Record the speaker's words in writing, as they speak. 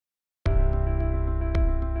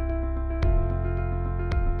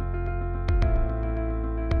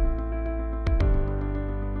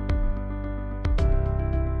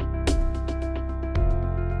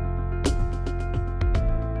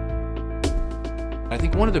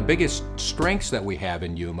think one of the biggest strengths that we have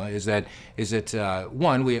in Yuma is that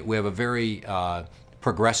one, we have a very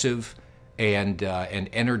progressive and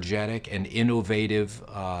energetic and innovative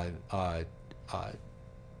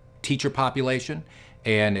teacher population,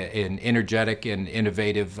 and an energetic and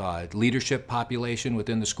innovative leadership population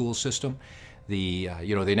within the school system.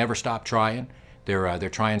 They never stop trying. They're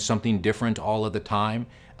trying something different all of the time.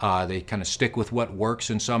 They kind of stick with what works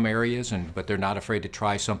in some areas, but they're not afraid to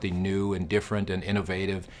try something new and different and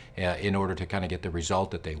innovative in order to kind of get the result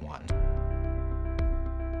that they want.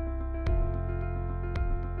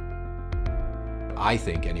 I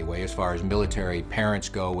think anyway, as far as military parents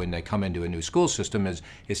go when they come into a new school system, is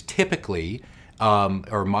typically,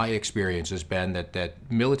 or my experience has been that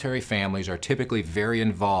military families are typically very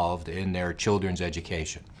involved in their children's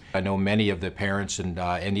education. I know many of the parents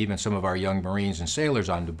and even some of our young Marines and sailors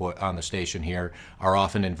on the station here are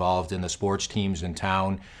often involved in the sports teams in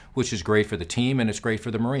town, which is great for the team and it's great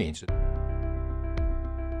for the Marines.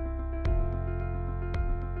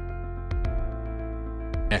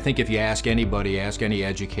 I think if you ask anybody, ask any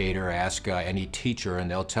educator, ask any teacher,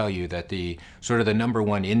 and they'll tell you that the number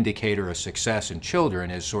one indicator of success in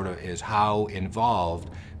children is how involved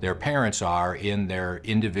their parents are in their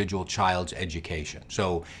individual child's education.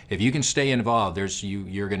 So if you can stay involved,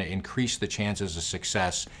 you're going to increase the chances of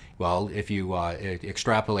success. Well, if you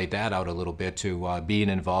extrapolate that out a little bit to being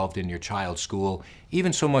involved in your child's school,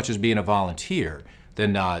 even so much as being a volunteer,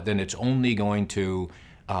 then it's only going to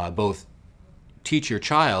both teach your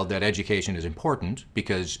child that education is important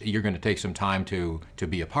because you're going to take some time to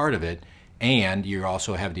be a part of it, and you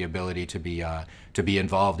also have the ability to be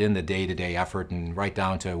involved in the day-to-day effort and right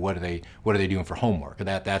down to what are they doing for homework,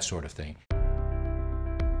 that sort of thing.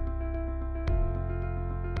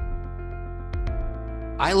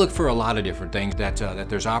 I look for a lot of different things, that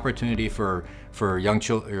there's opportunity for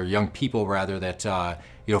young people rather, that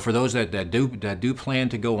for those that do plan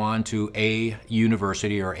to go on to a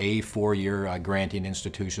university or a four-year granting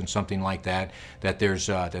institution, something like that, that there's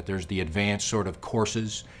the advanced sort of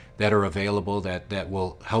courses that are available that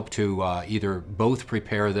will help to either both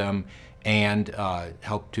prepare them and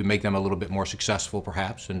help to make them a little bit more successful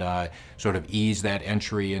perhaps, and sort of ease that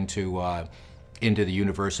entry into the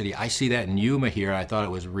university. I see that in Yuma here. I thought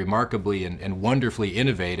it was remarkably and wonderfully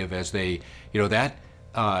innovative, as they,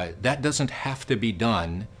 that doesn't have to be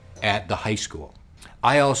done at the high school.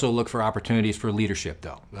 I also look for opportunities for leadership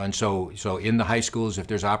though. And so in the high schools, if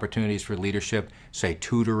there's opportunities for leadership, say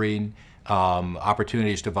tutoring,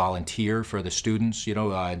 opportunities to volunteer for the students,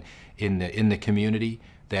 in the community,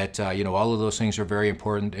 that all of those things are very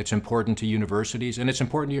important. It's important to universities and it's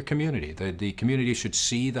important to your community. The community should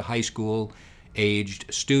see the high school aged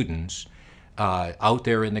students out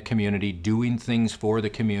there in the community doing things for the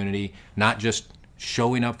community, not just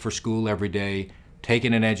showing up for school every day,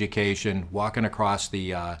 taking an education, walking across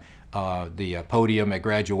the podium at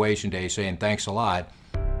graduation day saying thanks a lot.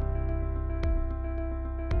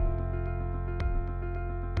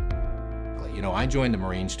 I joined the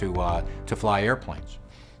Marines to fly airplanes.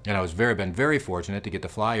 And I was been very fortunate to get to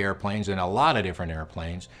fly airplanes, and a lot of different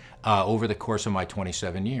airplanes, over the course of my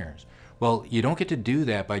 27 years. Well, you don't get to do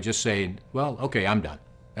that by just saying, well, okay, I'm done.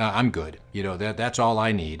 I'm good. That's all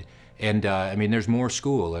I need. And I mean, there's more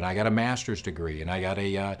school, and I got a master's degree, and I got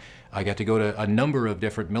to go to a number of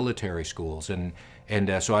different military schools, and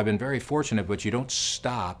so I've been very fortunate. But you don't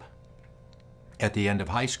stop at the end of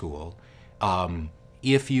high school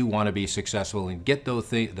if you want to be successful and get those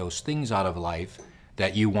things out of life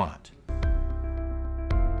that you want.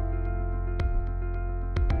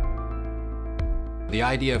 The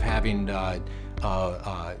idea of having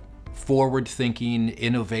forward-thinking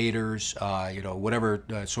innovators, whatever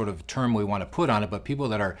sort of term we want to put on it, but people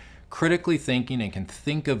that are critically thinking and can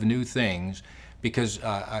think of new things, because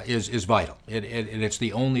is vital. It's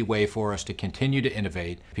the only way for us to continue to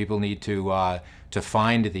innovate. People need to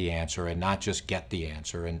find the answer and not just get the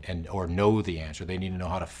answer or know the answer. They need to know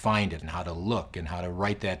how to find it and how to look and how to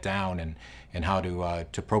write that down and how to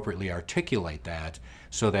appropriately articulate that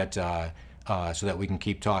so that we can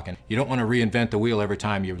keep talking. You don't want to reinvent the wheel every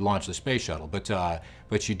time you launch the space shuttle,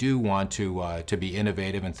 but you do want to be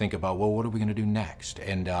innovative and think about, well, what are we going to do next,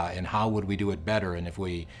 and how would we do it better, and if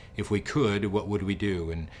we could, what would we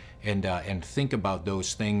do, and think about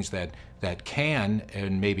those things that can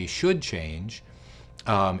and maybe should change,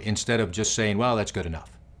 instead of just saying, well, that's good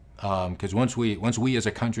enough. Because once we as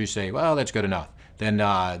a country say, well, that's good enough, then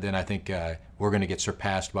I think we're going to get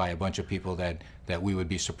surpassed by a bunch of people that we would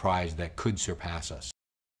be surprised that could surpass us.